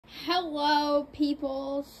Hello,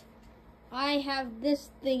 peoples. I have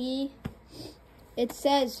this thingy. It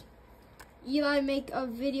says, Eli, make a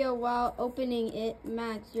video while opening it,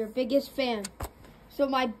 Max, your biggest fan. So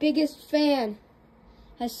my biggest fan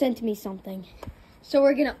has sent me something. So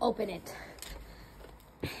we're gonna open it.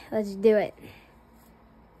 Let's do it.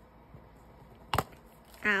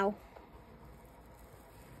 Ow.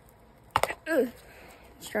 Ugh.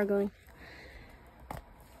 Struggling.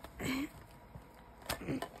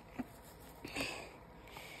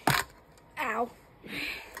 Ow.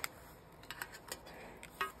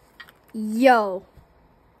 Yo.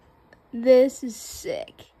 This is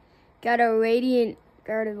sick. Got a Radiant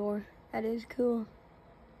Gardevoir. That is cool.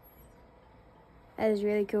 That is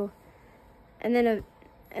really cool. And then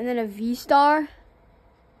a V-Star.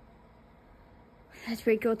 That's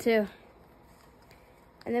pretty cool too.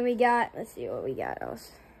 And then we got, let's see what we got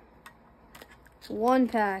else.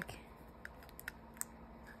 1-pack.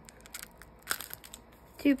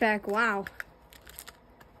 2-pack, wow.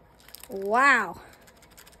 Wow.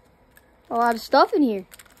 A lot of stuff in here.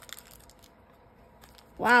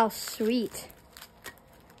 Wow, sweet.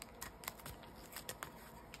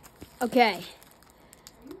 Okay.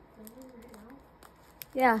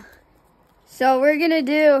 Yeah. So we're gonna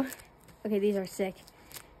do, okay, these are sick.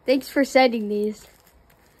 Thanks for sending these.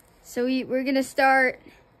 So we're gonna start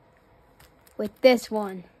with this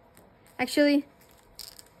one. Actually,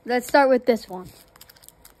 let's start with this one.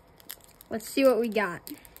 Let's see what we got.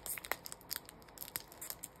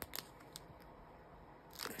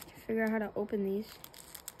 Figure out how to open these.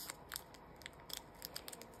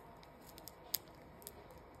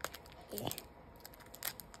 Yeah.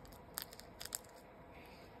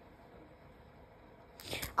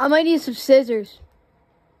 I might need some scissors.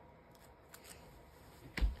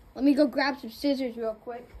 Let me go grab some scissors real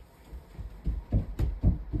quick.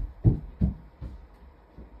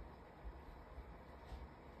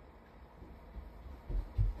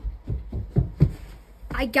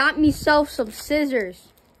 I got myself some scissors.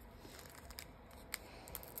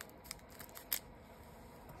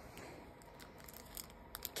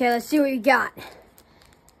 Okay, let's see what you got.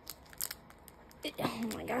 Oh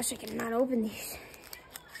my gosh, I cannot open these.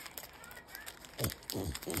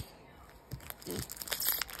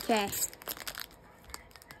 Okay.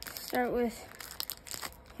 Start with,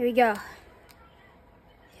 here we go.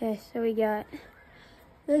 Okay, so we got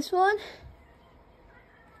this one.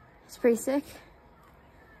 It's pretty sick.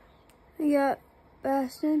 We got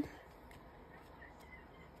Bastion.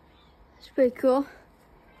 It's pretty cool.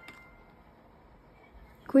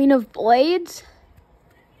 Queen of Blades.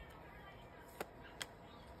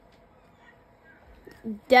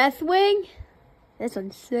 Deathwing. This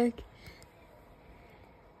one's sick.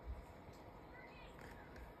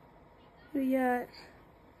 We got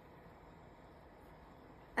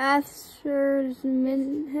Asher's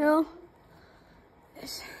Minhill.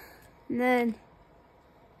 And then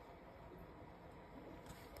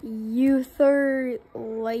Uther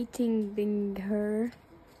Lightingbinger.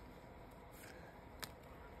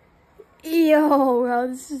 Yo, bro,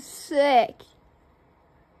 this is sick.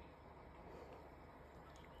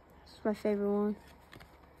 This is my favorite one.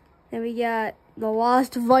 Then we got the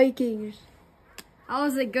Lost Vikings. That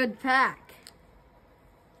was a good pack.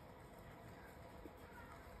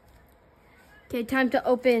 Okay, time to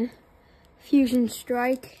open Fusion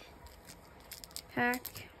Strike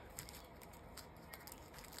pack.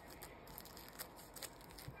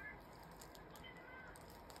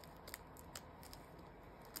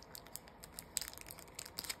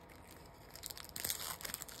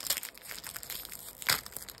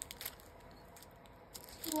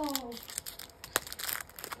 Whoa.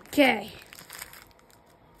 Okay.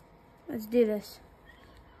 Let's do this.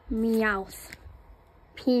 Meowth.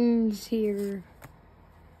 Pins here.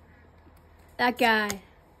 That guy.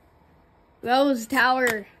 Rose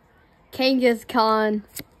Tower. Kangaskhan.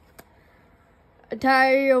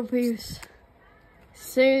 Tyropius.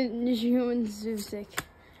 Human Zusic.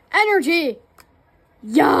 Energy!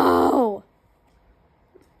 Yo!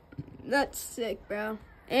 That's sick, bro.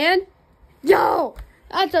 And? Yo!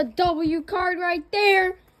 That's a W card right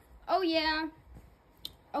there. Oh, yeah.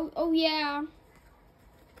 Oh, yeah.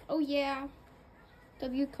 Oh, yeah.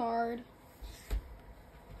 W card.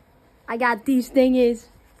 I got these thingies.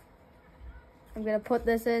 I'm going to put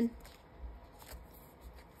this in.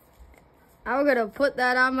 I'm going to put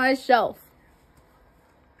that on my shelf.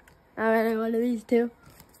 I got one of these too.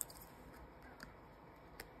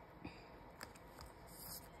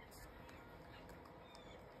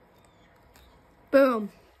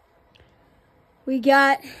 Boom. We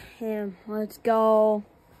got him. Let's go.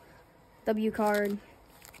 W card.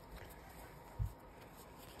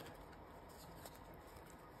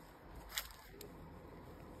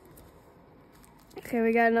 Okay,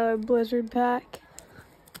 we got another Blizzard pack.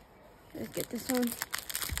 Let's get this one.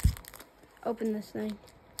 Open this thing.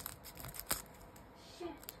 Shit.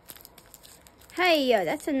 Hey,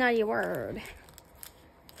 that's a naughty word.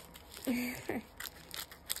 Okay.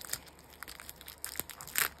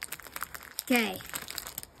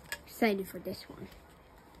 Excited for this one.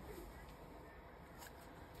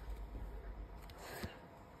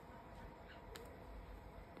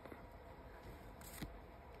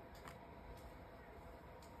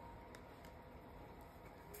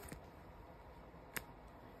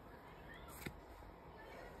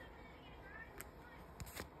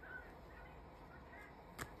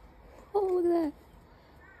 Oh, look at that.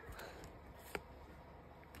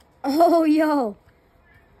 Oh, yo.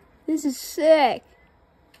 This is sick.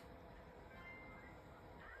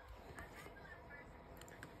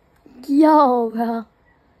 Yo, bro.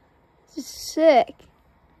 This is sick.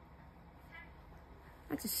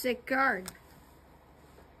 That's a sick card.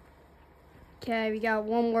 Okay, we got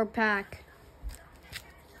one more pack.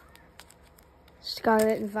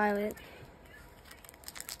 Scarlet and Violet.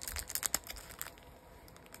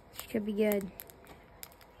 Should be good.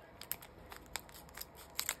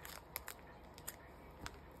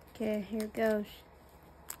 Okay, here it goes.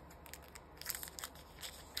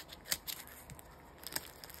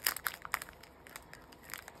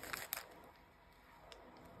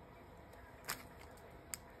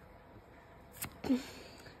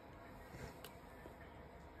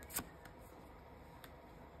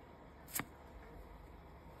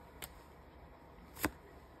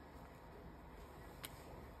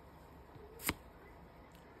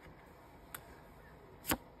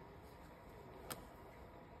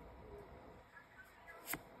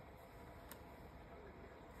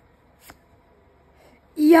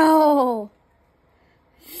 Yo!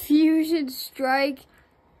 Fusion Strike,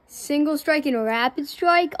 Single Strike, and Rapid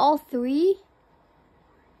Strike, all three?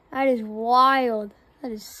 That is wild.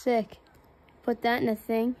 That is sick. Put that in a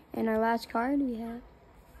thing. And our last card we have.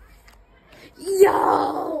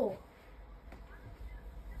 Yo!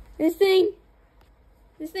 This thing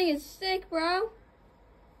is sick, bro.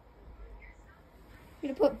 I'm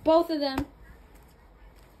gonna put both of them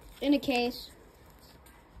in a case.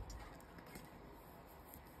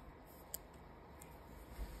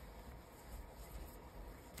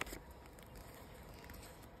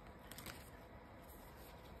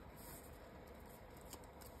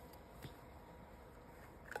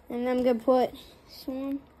 And I'm gonna put this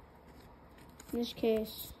one in this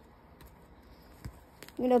case.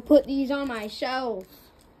 I'm gonna put these on my shelf.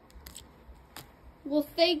 Well,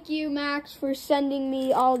 thank you, Max, for sending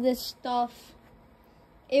me all this stuff.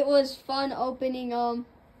 It was fun opening them.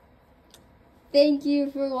 Thank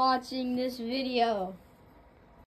you for watching this video.